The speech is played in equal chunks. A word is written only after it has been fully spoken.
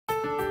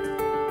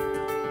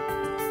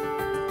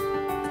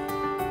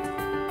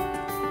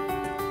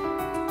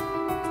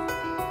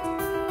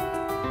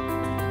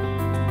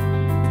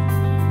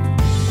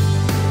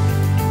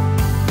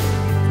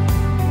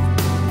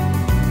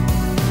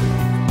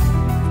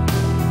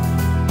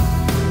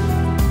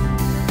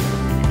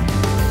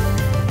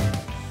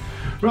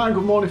Right,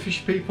 good morning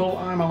fish people,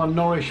 I'm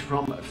Nosh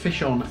from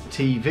FishON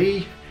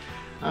TV,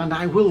 and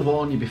I will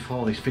warn you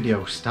before this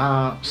video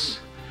starts,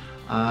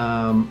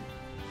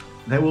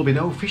 there will be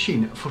no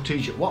fishing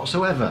footage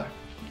whatsoever.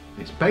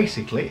 It's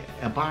basically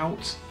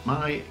about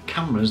my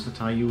cameras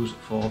that I use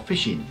for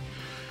fishing,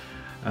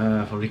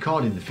 for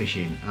recording the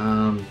fishing.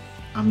 I'm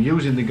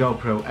using the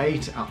GoPro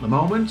 8 at the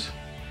moment.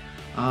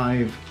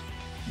 I've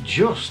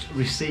just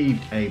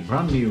received a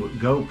brand new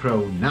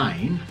GoPro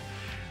 9,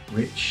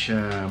 which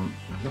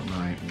I've got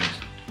my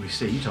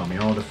receipt on my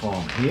order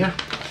form here.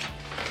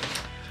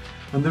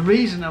 And the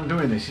reason I'm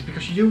doing this is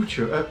because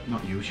GoPro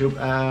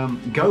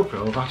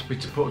have asked me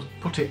to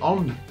put it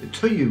on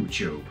to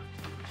YouTube,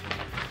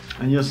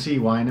 and you'll see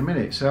why in a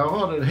minute. So I've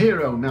ordered a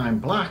Hero 9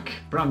 Black,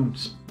 brand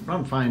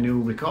fine new,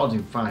 records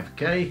in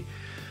 5K,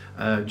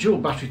 dual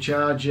battery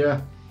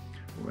charger.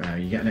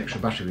 You get an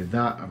extra battery with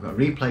that. I've got a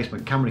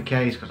replacement camera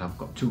case because I've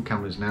got two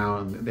cameras now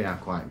and they are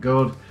quite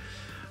good.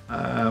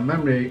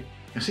 Memory,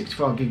 a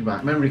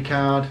 64GB memory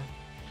card,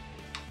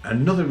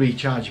 another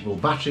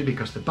rechargeable battery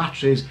because the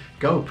batteries,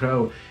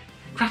 GoPro,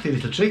 crafty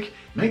little trick,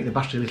 make the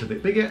battery a little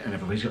bit bigger and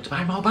everybody's got to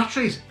buy more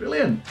batteries.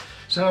 Brilliant.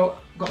 So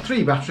I've got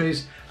 3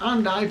 batteries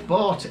and I've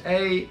bought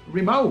a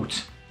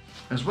remote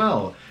as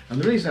well.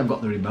 And the reason I've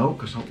got the remote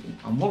because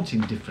I'm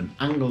wanting different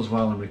angles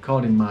while I'm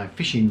recording my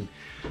fishing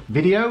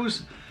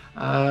videos.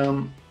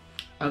 And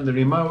the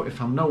remote,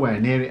 if I'm nowhere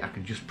near it, I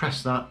can just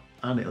press that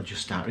and it'll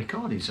just start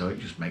recording, so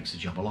it just makes the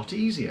job a lot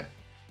easier.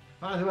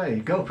 By the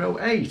way, GoPro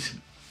 8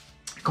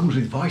 comes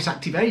with voice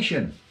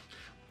activation.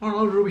 What a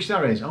load of rubbish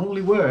that is. It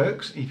only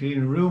works if you're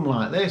in a room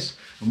like this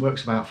and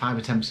works about 5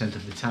 or 10%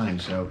 of the time.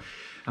 So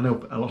I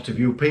know a lot of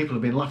you people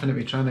have been laughing at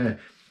me trying to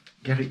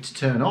get it to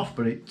turn off,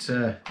 but it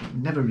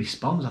never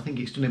responds. I think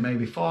it's done it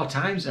maybe 4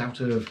 times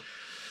out of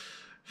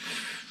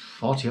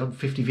 40 odd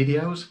 50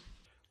 videos.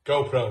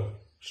 GoPro,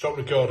 stop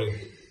recording.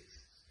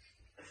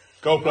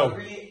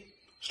 GoPro,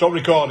 stop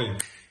recording.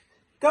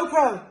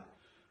 GoPro,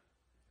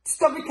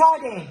 stop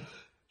recording.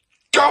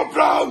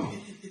 GoPro,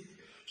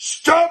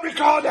 stop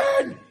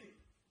recording.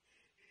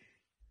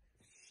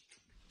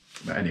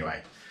 But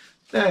anyway,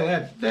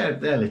 they're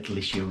little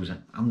issues.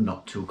 I'm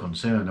not too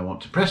concerned. I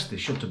want to press the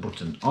shutter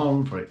button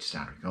on for it to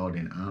start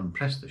recording and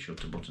press the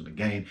shutter button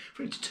again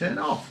for it to turn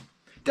off.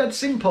 Dead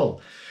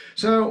simple.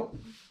 So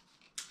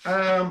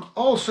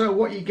also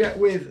what you get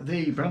with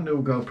the brand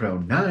new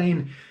GoPro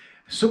 9,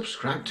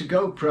 subscribe to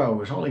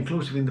GoPro. It's all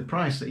inclusive in the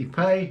price that you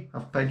pay.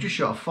 I've paid just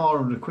short of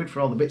 400 quid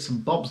for all the bits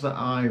and bobs that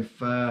I've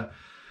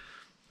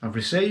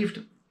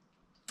received.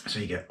 So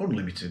you get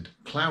unlimited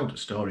cloud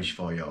storage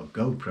for your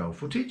GoPro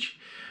footage.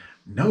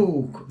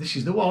 This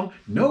is the one,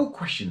 no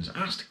questions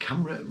asked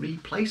camera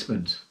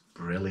replacement.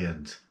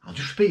 Brilliant. I'll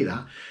just repeat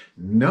that.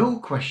 No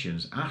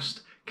questions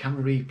asked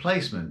camera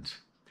replacement.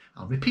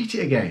 I'll repeat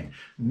it again.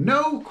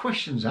 No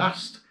questions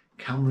asked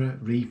camera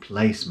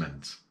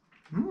replacement.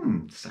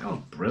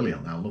 Sounds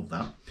brilliant. I love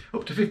that.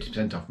 Up to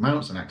 50% off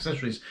mounts and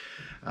accessories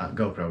at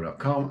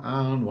GoPro.com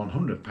and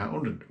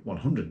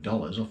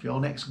 $100 off your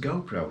next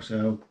GoPro.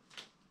 So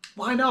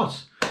why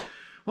not?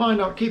 Why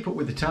not keep up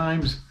with the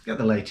times? Get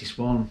the latest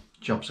one.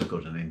 Jobs are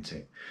good, isn't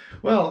it?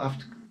 Well,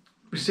 I've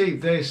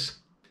received this,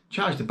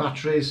 charged the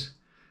batteries,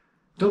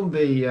 done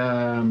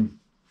the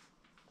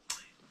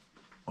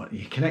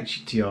you connect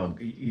it to your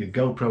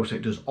GoPro so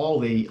it does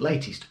all the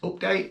latest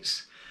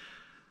updates,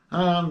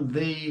 and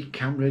the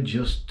camera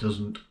just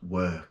doesn't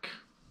work.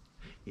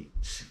 It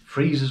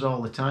freezes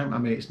all the time. I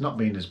mean, it's not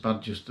been as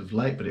bad just of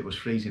late, but it was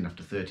freezing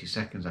after 30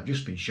 seconds. I've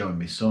just been showing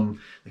my son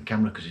the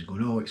camera because he's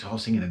going, oh, it's all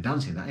singing and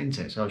dancing, that,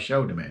 isn't it? So I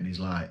showed him it and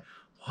he's like,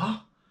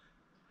 what?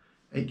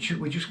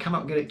 We just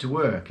cannot get it to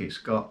work. It's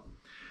got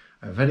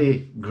a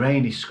very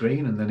grainy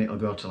screen and then it'll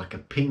go to like a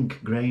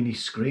pink grainy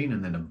screen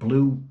and then a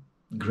blue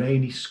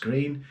grainy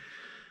screen.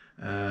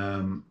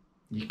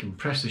 You can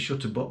press the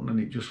shutter button and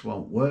it just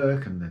won't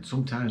work, and then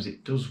sometimes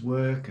it does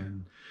work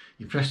and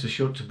you press the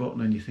shutter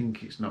button and you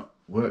think it's not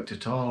worked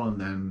at all, and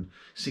then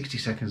 60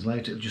 seconds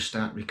later it'll just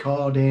start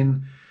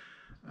recording.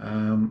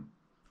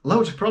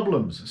 Loads of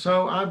problems.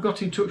 So I've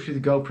got in touch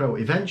with the GoPro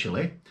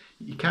eventually.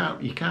 You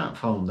can't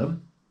phone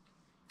them.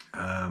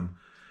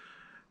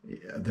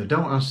 They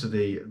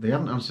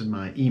haven't answered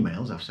my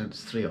emails. I've sent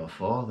 3 or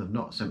 4. They've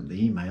not sent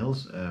the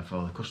emails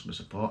for the customer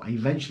support. I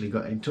eventually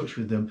got in touch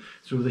with them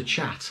through the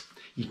chat.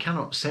 You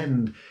cannot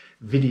send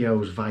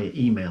videos via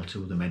email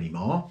to them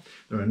anymore.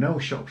 There are no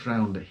shops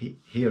around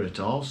here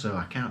at all, so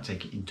I can't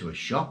take it into a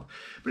shop.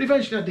 But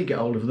eventually I did get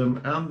hold of them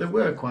and they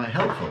were quite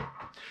helpful.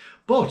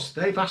 But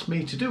they've asked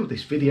me to do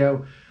this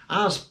video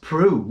as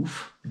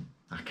proof.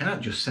 I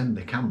can't just send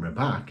the camera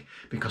back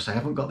because I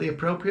haven't got the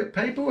appropriate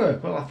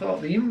paperwork. Well, I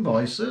thought the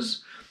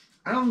invoices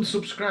and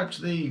subscribe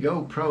to the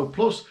GoPro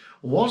Plus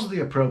was the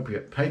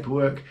appropriate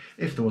paperwork.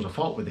 If there was a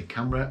fault with the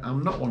camera,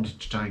 I'm not wanting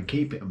to try and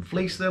keep it and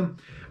fleece them.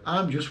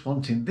 I'm just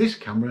wanting this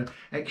camera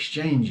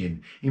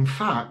exchanging. In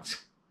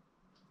fact,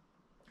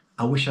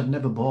 I wish I'd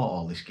never bought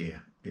all this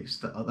gear. It's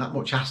that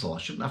much hassle. I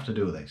shouldn't have to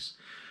do this.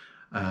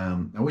 I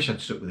wish I'd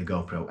stuck with the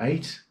GoPro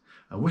 8.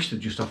 I wish they'd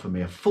just offer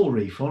me a full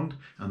refund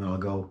and then I'll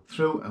go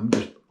through and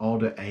just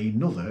order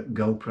another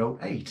GoPro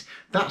 8.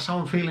 That's how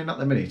I'm feeling at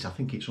the minute. I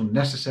think it's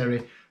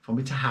unnecessary for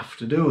me to have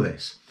to do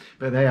this.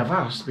 But they have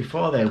asked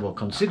before they will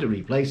consider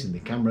replacing the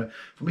camera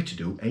for me to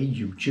do a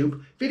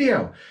YouTube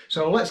video.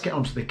 So let's get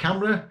onto the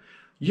camera.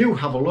 You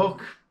have a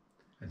look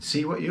and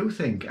see what you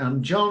think.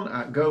 And John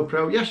at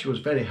GoPro, yes, she was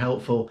very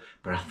helpful,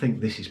 but I think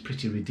this is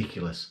pretty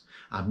ridiculous.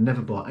 I've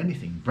never bought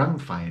anything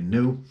brand fire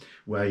new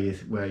where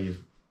you've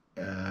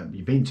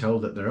been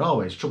told that there are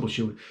always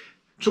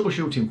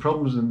troubleshooting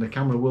problems and the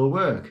camera will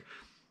work.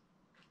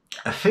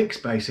 A fix,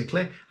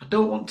 basically. I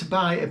don't want to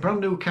buy a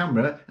brand new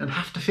camera and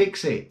have to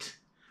fix it.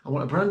 I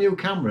want a brand new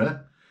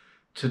camera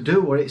to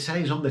do what it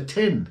says on the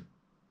tin.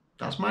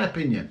 That's my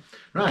opinion.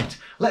 Right,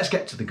 let's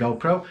get to the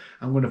GoPro.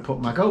 I'm going to put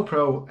my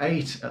GoPro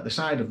 8 at the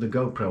side of the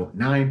GoPro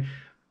 9.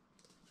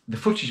 The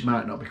footage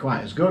might not be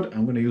quite as good.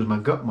 I'm going to use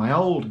my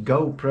old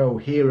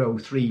GoPro Hero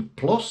 3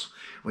 Plus,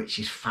 which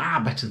is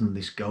far better than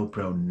this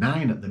GoPro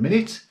 9 at the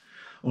minute,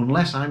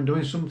 unless I'm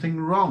doing something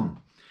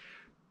wrong.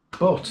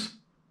 But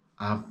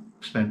I've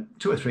spent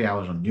 2 or 3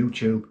 hours on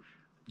YouTube.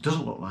 It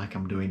doesn't look like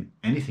I'm doing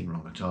anything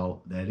wrong at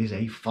all. There is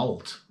a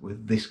fault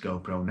with this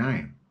GoPro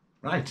 9.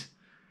 Right,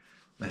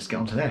 let's get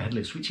onto there.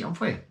 Headley, switch it on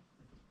for you.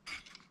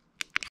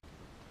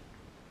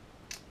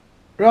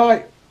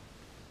 Right,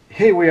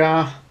 here we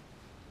are.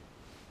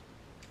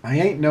 I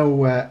ain't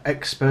no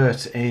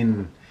expert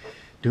in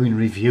doing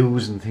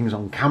reviews and things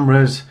on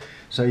cameras,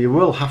 so you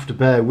will have to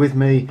bear with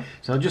me.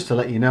 So just to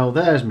let you know,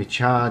 there's my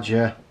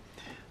charger,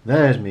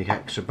 there's my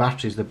extra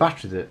batteries, the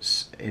battery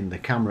that's in the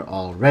camera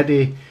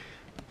already.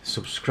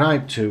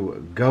 Subscribe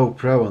to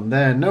GoPro, and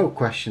there, no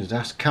questions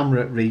asked,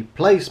 camera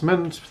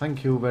replacement,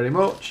 thank you very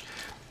much.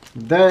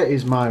 There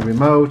is my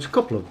remote, a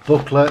couple of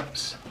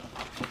booklets,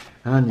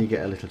 and you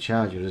get a little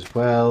charger as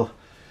well.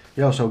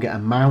 You also get a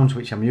mount,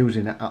 which I'm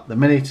using at the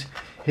minute.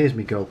 Here's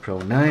my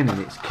GoPro 9 in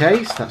its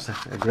case. That's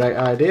a great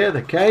idea,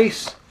 the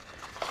case.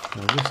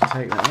 I'll just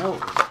take that out.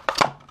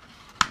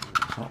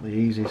 It's not the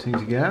easiest thing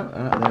to get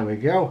out. There we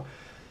go.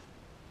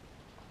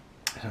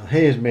 So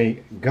here's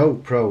my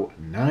GoPro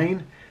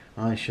 9.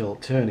 I shall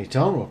turn it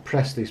on. We'll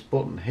press this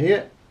button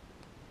here.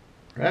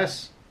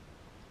 Press.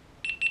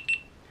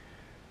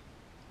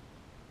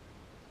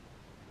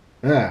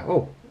 There.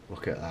 Oh,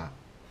 look at that.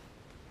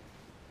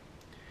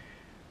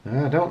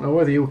 Now, I don't know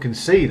whether you can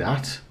see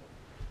that.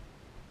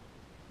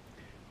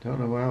 Don't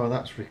know how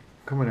that's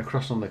coming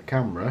across on the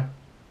camera.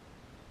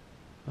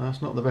 That's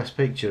not the best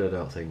picture, I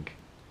don't think.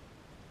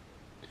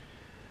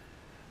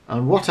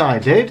 And what I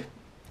did,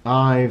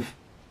 I've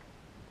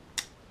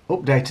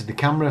updated the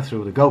camera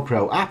through the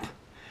GoPro app.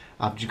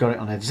 I've just got it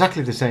on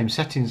exactly the same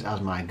settings as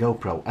my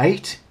GoPro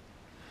 8.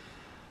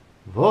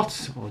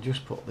 But we'll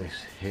just put this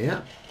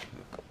here.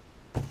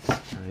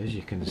 As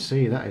you can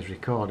see, that is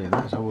recording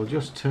that. So we'll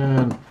just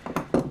turn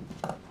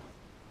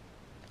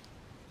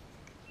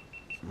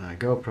my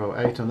GoPro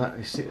 8 on that.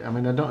 I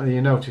mean, I don't know if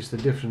you notice the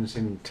difference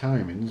in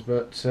timings,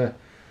 but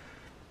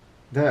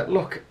there,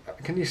 look,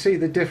 can you see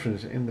the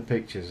difference in the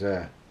pictures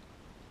there?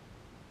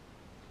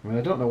 I mean,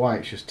 I don't know why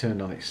it's just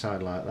turned on its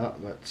side like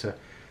that, but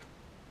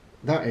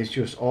that is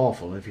just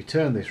awful. If you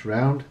turn this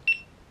round,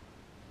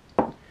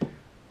 I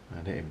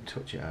didn't even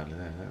touch it hardly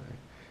there.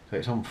 So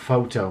it's on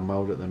photo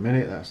mode at the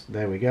minute.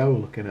 There we go,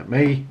 looking at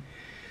me.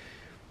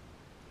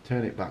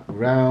 Turn it back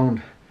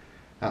round.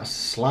 That's a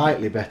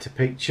slightly better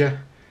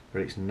picture,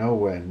 but it's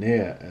nowhere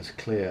near as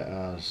clear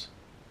as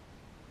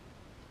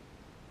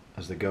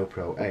the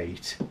GoPro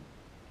 8.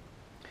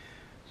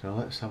 So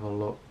let's have a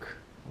look.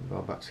 We'll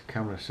go back to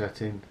camera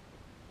setting.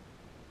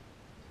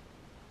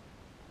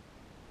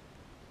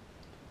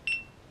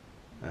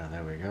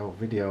 There we go,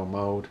 video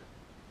mode.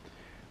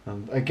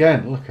 And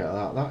again, look at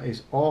that. That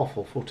is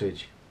awful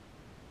footage.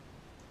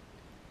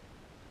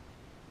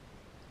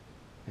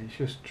 It's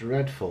just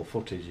dreadful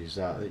footage, is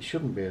that. It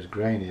shouldn't be as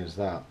grainy as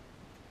that.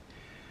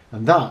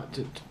 And that,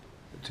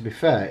 to be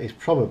fair, is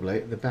probably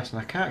the best.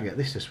 And I can't get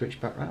this to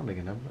switch back round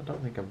again. I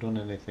don't think I've done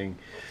anything.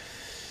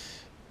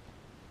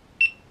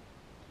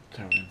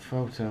 So in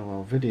photo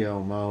mode, video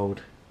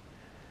mode,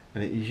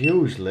 and it is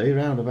usually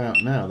round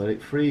about now that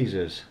it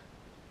freezes.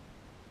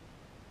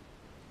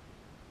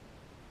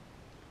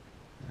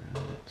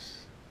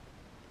 Let's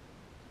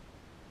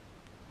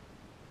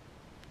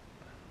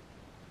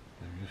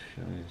just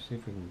show you, see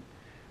if we can.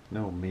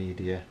 No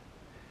media.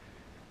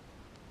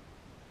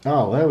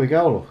 Oh, there we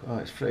go. Oh,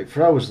 it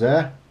froze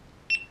there.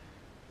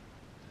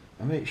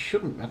 I mean, it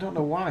shouldn't. I don't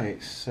know why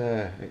it's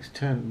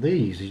turned.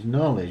 These is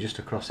normally just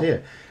across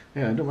here.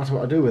 Yeah, it don't matter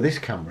what I do with this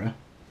camera.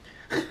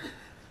 I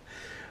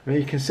mean,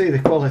 you can see the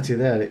quality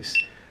there.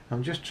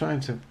 I'm just trying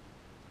to.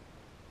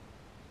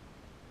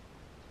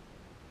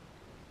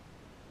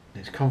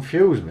 It's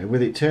confused me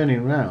with it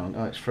turning round.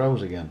 Oh, it's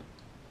froze again.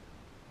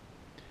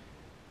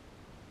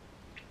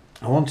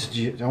 I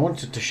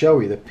wanted to show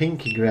you the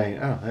pinky grain.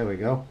 Oh, there we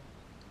go.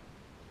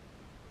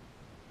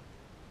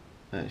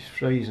 It's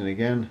freezing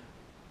again.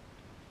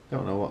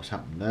 Don't know what's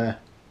happened there.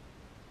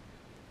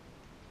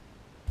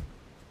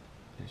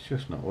 It's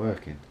just not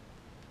working.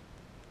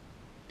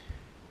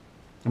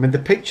 I mean, the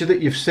picture that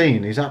you've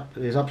seen is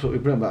absolutely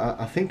brilliant, but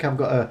I think I've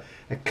got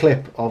a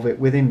clip of it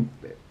within.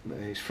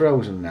 It's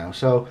frozen now,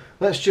 so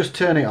let's just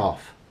turn it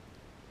off.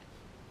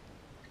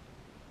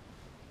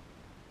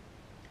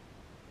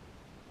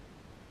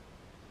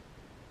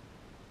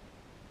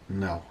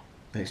 No,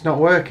 it's not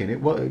working.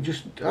 It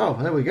just, oh,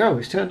 there we go.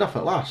 It's turned off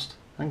at last.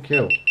 Thank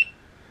you.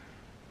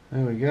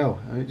 There we go.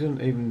 It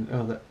doesn't even,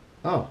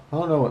 oh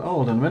no,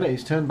 hold on a minute.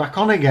 It's turned back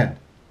on again.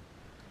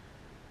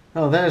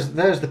 Oh, there's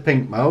the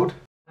pink mode.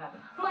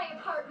 My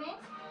apartment.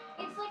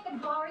 It's like the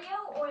barrio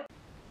or...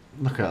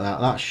 Look at that.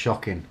 That's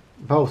shocking.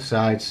 Both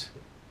sides.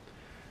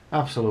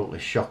 Absolutely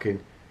shocking.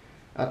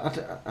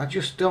 I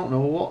just don't know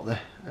what the.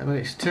 I mean,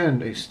 it's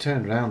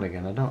turned around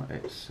again.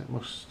 It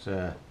must.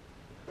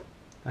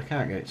 I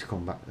can't get it to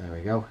come back. There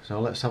we go. So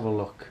let's have a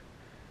look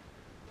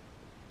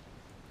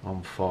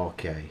on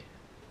 4K.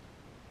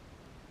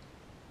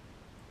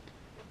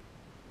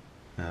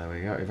 There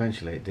we go.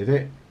 Eventually it did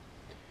it.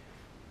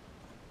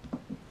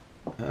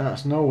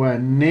 That's nowhere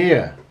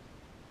near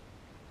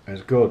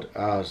as good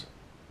as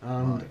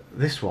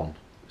this one.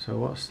 So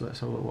let's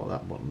have a look what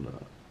that button does.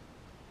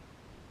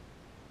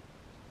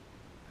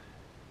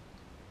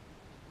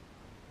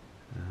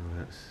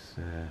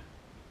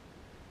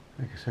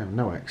 Like I say, I'm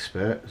no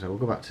expert, so we'll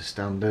go back to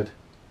standard.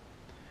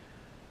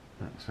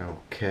 That's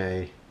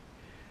okay.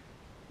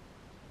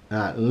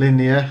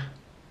 Linear.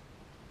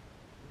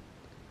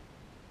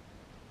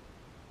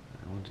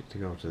 I want it to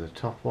go to the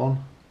top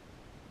one.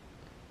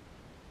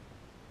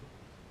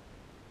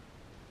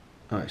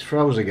 Oh, it's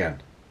froze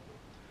again.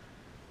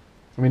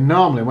 I mean,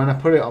 normally when I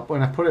put it up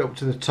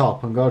to the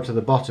top and go to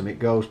the bottom, it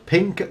goes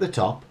pink at the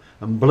top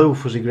and blue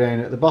fuzzy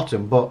grain at the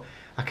bottom. But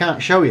I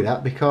can't show you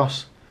that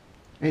because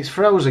it's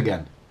froze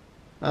again.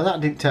 Now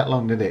that didn't take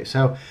long, did it?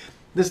 So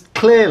there's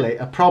clearly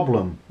a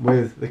problem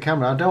with the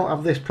camera. I don't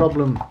have this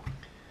problem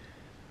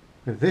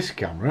with this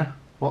camera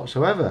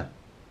whatsoever.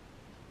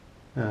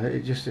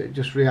 It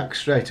just reacts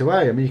straight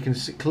away. I mean, you can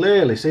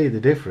clearly see the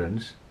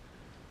difference.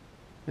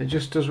 It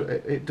just does.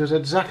 It does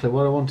exactly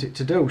what I want it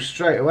to do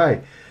straight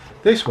away.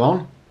 This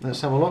one,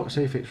 let's have a look,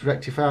 see if it's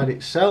rectified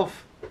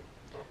itself.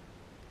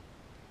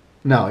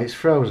 No, it's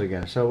froze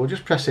again. So we'll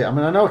just press it. I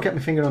mean, I know I kept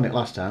my finger on it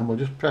last time. We'll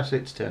just press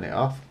it to turn it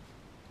off.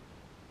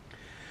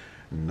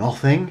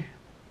 Nothing.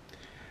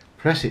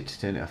 Press it to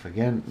turn it off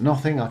again.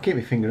 Nothing. I'll keep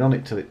my finger on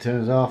it till it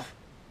turns off.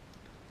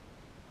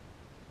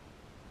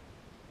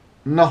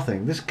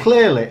 Nothing. There's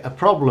clearly a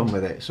problem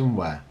with it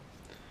somewhere.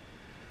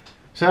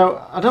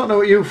 So I don't know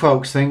what you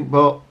folks think,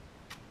 but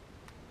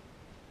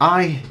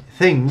I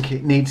think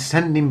it needs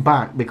sending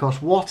back,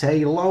 because what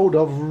a load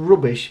of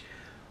rubbish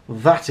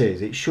that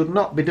is. It should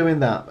not be doing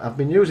that. I've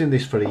been using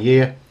this for a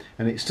year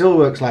and it still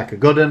works like a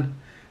good one.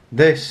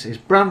 This is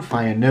brand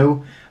fire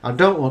new. I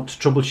don't want to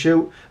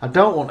troubleshoot. I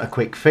don't want a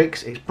quick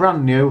fix. It's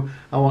brand new.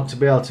 I want to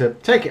be able to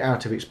take it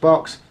out of its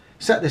box,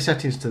 set the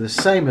settings to the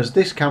same as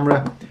this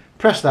camera,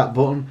 press that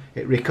button,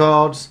 it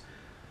records.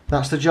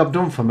 That's the job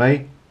done for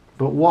me.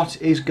 But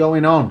what is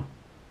going on?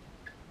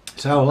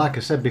 So like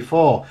I said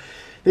before,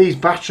 these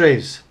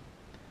batteries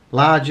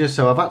larger,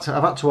 so I've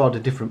had to order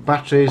different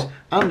batteries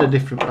and a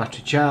different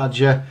battery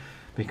charger,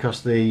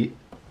 because the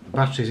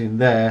batteries in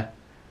there,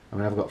 I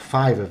mean, I've got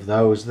 5 of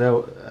those. They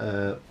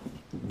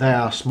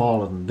are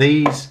smaller than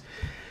these.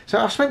 So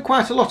I've spent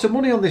quite a lot of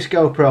money on this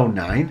GoPro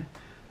 9,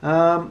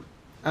 and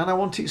I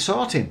want it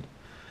sorting.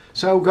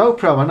 So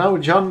GoPro, I know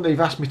John, they've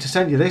asked me to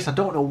send you this. I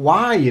don't know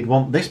why you'd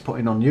want this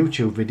putting on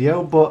YouTube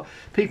video, but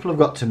people have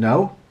got to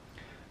know.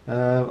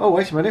 Oh,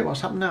 wait a minute,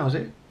 what's happened now? Is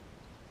it?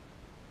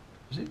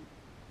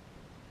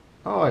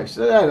 Oh, it's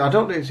there. I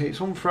don't think it's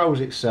unfroze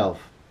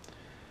itself.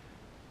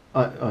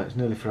 Oh, it's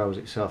nearly froze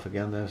itself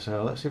again there.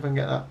 So let's see if I can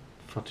get that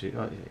footage.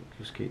 Oh,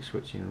 just keep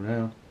switching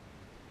around.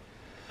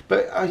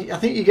 But I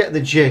think you get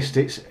the gist.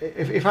 It's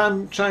if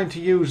I'm trying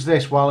to use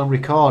this while I'm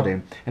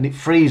recording and it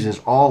freezes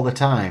all the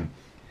time,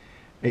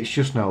 it's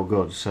just no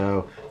good.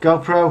 So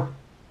GoPro,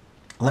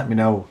 let me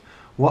know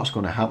what's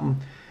going to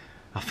happen.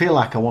 I feel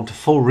like I want a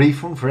full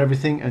refund for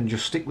everything and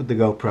just stick with the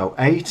GoPro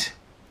 8.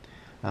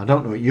 I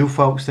don't know what you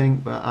folks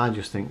think, but I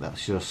just think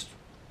that's just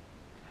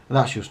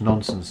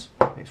nonsense.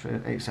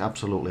 It's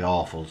absolutely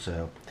awful.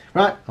 So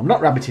right, I'm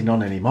not rabbiting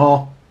on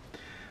anymore.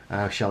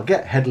 I shall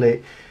get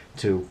Headley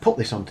to put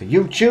this onto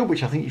YouTube,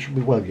 which I think you should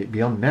be well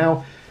beyond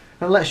now,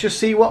 and let's just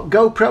see what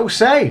GoPro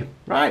say.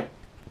 Right,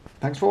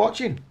 thanks for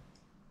watching.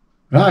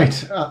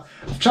 Right,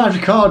 I've tried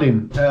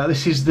recording.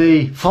 This is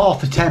the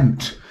 4th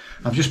attempt.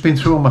 I've just been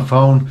through on my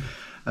phone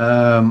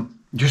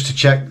just to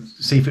check,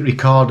 see if it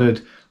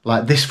recorded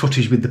like this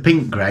footage with the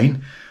pink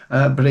grain,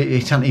 but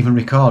it hadn't even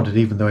recorded,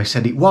 even though I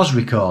said it was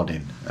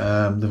recording.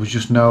 There was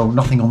just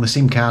nothing on the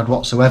SIM card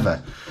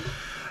whatsoever.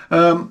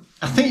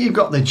 I think you've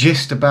got the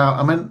gist about,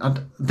 I mean,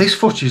 this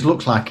footage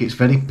looks like it's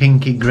very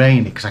pinky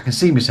grainy, because I can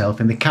see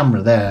myself in the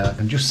camera there. I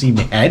can just see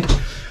my head.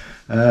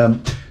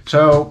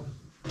 So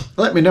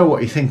let me know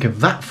what you think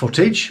of that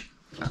footage.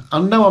 I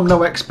know I'm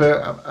no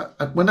expert.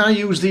 When I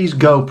use these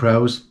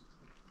GoPros,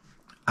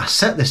 I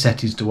set the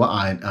settings to what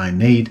I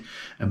need,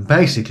 and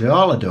basically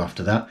all I do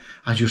after that,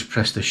 I just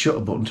press the shutter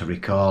button to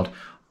record,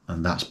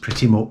 and that's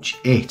pretty much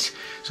it.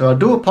 So I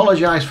do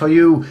apologise for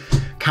you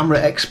camera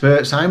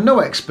experts. I'm no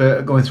expert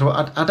at going through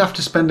it. I'd have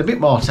to spend a bit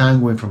more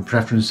time going from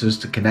preferences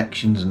to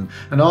connections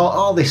and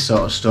all this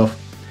sort of stuff.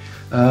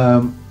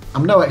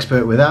 I'm no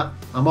expert with that.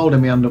 I'm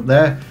holding my hand up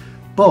there,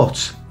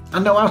 but I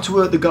know how to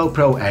work the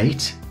GoPro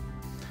 8.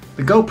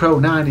 The GoPro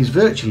 9 is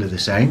virtually the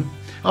same.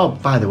 Oh,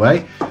 by the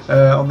way,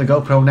 on the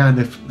GoPro 9,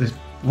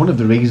 one of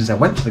the reasons I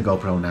went for the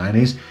GoPro 9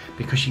 is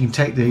because you can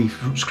take the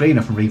front screen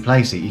off and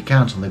replace it. You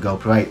can't on the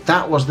GoPro 8.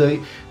 That was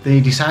the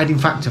deciding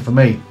factor for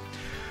me.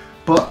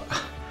 But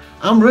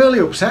I'm really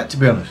upset, to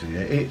be honest with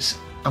you.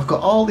 I've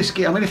got all this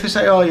gear. I mean, if they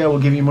say, oh yeah, we'll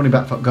give you money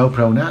back for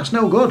GoPro now, it's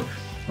no good.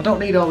 I don't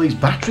need all these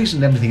batteries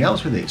and everything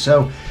else with it.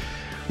 So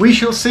we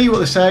shall see what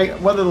they say,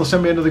 whether they'll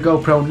send me another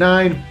GoPro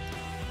 9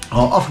 or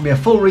offer me a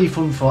full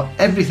refund for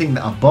everything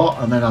that I've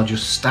bought and then I'll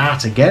just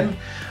start again.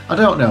 I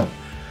don't know.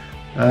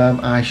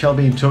 I shall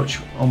be in touch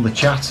on the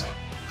chat.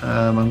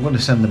 I'm going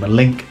to send them a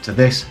link to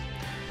this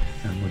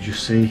and we'll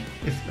just see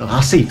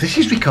I'll see if this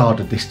is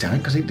recorded this time,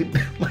 because it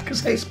didn't, like I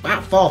say, it's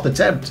about 4th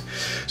attempt.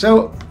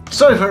 So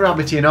sorry for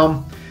rabbiting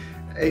on.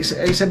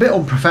 It's a bit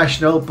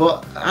unprofessional,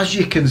 but as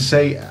you can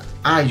see,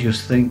 I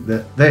just think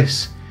that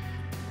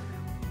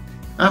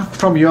I'm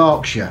from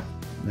Yorkshire,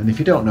 and if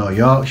you don't know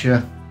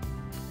Yorkshire,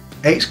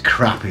 it's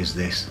crap is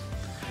this.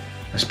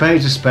 A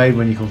spade's a spade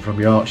when you come from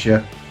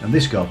Yorkshire, and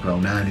this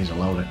GoPro 9 is a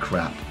load of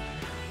crap.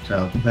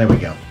 So there we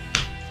go.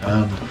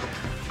 And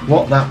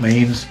what that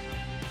means,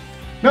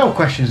 no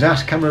questions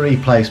asked, camera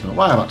replacement.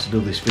 Why I've had to do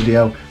this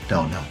video,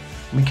 don't know.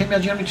 I mean, can you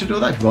imagine having to do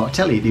that if you bought a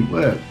telly, it didn't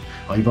work?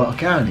 Or you bought a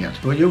car and you had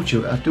to do a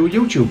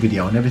YouTube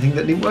video and everything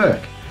that didn't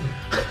work?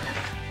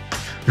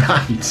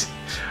 Right,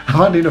 I've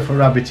had enough of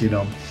rabbiting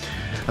on.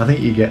 I think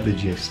you get the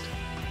gist.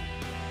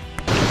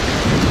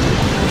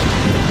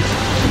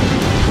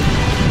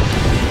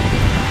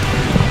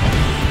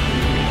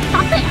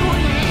 Stop it,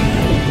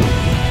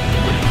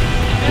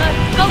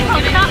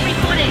 GoPro, stop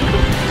recording.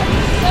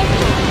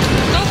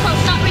 GoPro,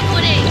 stop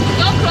recording.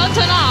 GoPro,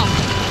 turn off.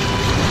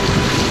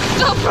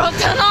 GoPro,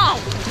 turn off.